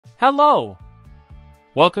Hello!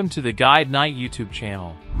 Welcome to the GuideKnight YouTube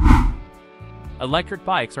channel. Electric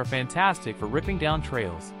bikes are fantastic for ripping down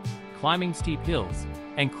trails, climbing steep hills,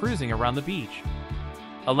 and cruising around the beach.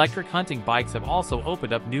 Electric hunting bikes have also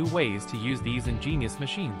opened up new ways to use these ingenious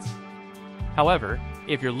machines. However,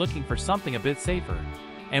 if you're looking for something a bit safer,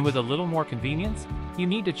 and with a little more convenience, you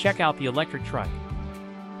need to check out the electric trike.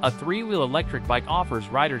 A three-wheel electric bike offers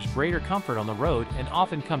riders greater comfort on the road and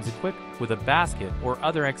often comes equipped with a basket or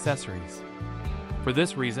other accessories. For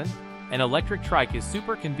this reason, an electric trike is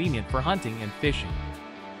super convenient for hunting and fishing.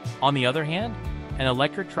 On the other hand, an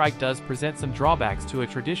electric trike does present some drawbacks to a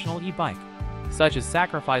traditional e-bike, such as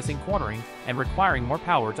sacrificing cornering and requiring more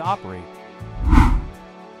power to operate.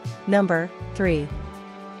 Number 3.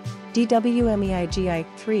 DWMEIGI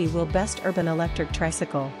 3-wheel best urban electric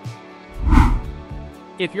tricycle.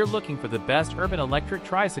 If you're looking for the best urban electric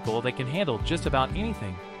tricycle that can handle just about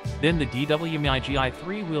anything, then the DWMEIGI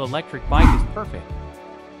 3-wheel electric bike is perfect.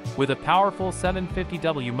 With a powerful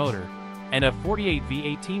 750W motor and a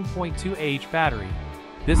 48V 18.2Ah battery,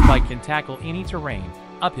 this bike can tackle any terrain,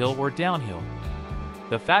 uphill or downhill.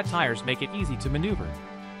 The fat tires make it easy to maneuver,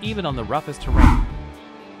 even on the roughest terrain.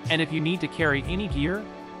 And if you need to carry any gear,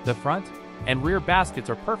 the front and rear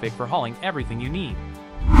baskets are perfect for hauling everything you need.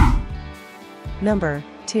 Number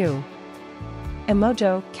 2.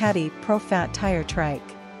 EMOJO CADDY Pro Fat Tire Trike.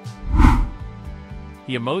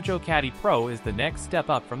 The EMOJO CADDY Pro is the next step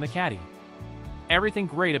up from the CADDY. Everything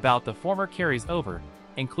great about the former carries over,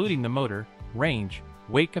 including the motor, range,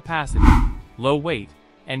 weight capacity, low weight,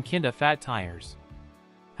 and kinda fat tires.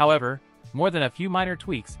 However, more than a few minor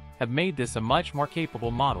tweaks have made this a much more capable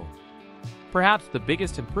model. Perhaps the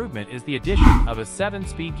biggest improvement is the addition of a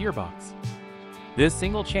 7-speed gearbox. This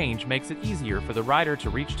single change makes it easier for the rider to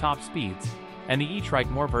reach top speeds, and the E-trike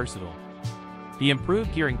more versatile. The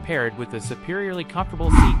improved gearing paired with the superiorly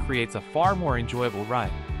comfortable seat creates a far more enjoyable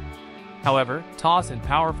ride. However, toss and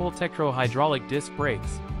powerful Tektro-hydraulic disc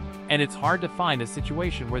brakes, and it's hard to find a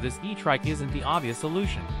situation where this E-trike isn't the obvious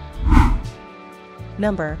solution.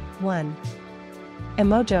 Number 1.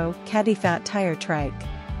 EMOJO CADDY Fat Tire Trike.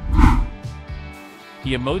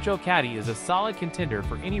 The EMOJO CADDY is a solid contender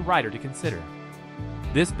for any rider to consider.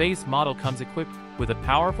 This base model comes equipped with a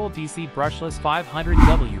powerful DC brushless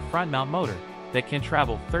 500W front-mount motor that can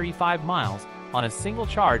travel 35 miles on a single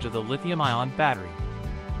charge of the lithium-ion battery.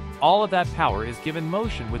 All of that power is given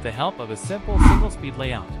motion with the help of a simple single-speed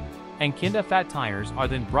layout, and kinda fat tires are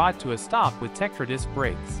then brought to a stop with Tektro disc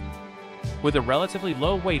brakes. With a relatively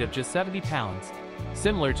low weight of just 70 pounds,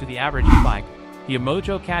 similar to the average e-bike, the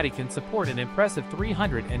EMOJO CADDY can support an impressive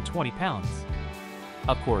 320 pounds.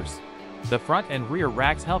 Of course, the front and rear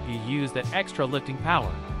racks help you use that extra lifting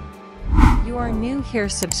power. You are new here,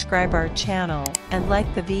 subscribe our channel and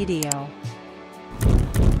like the video.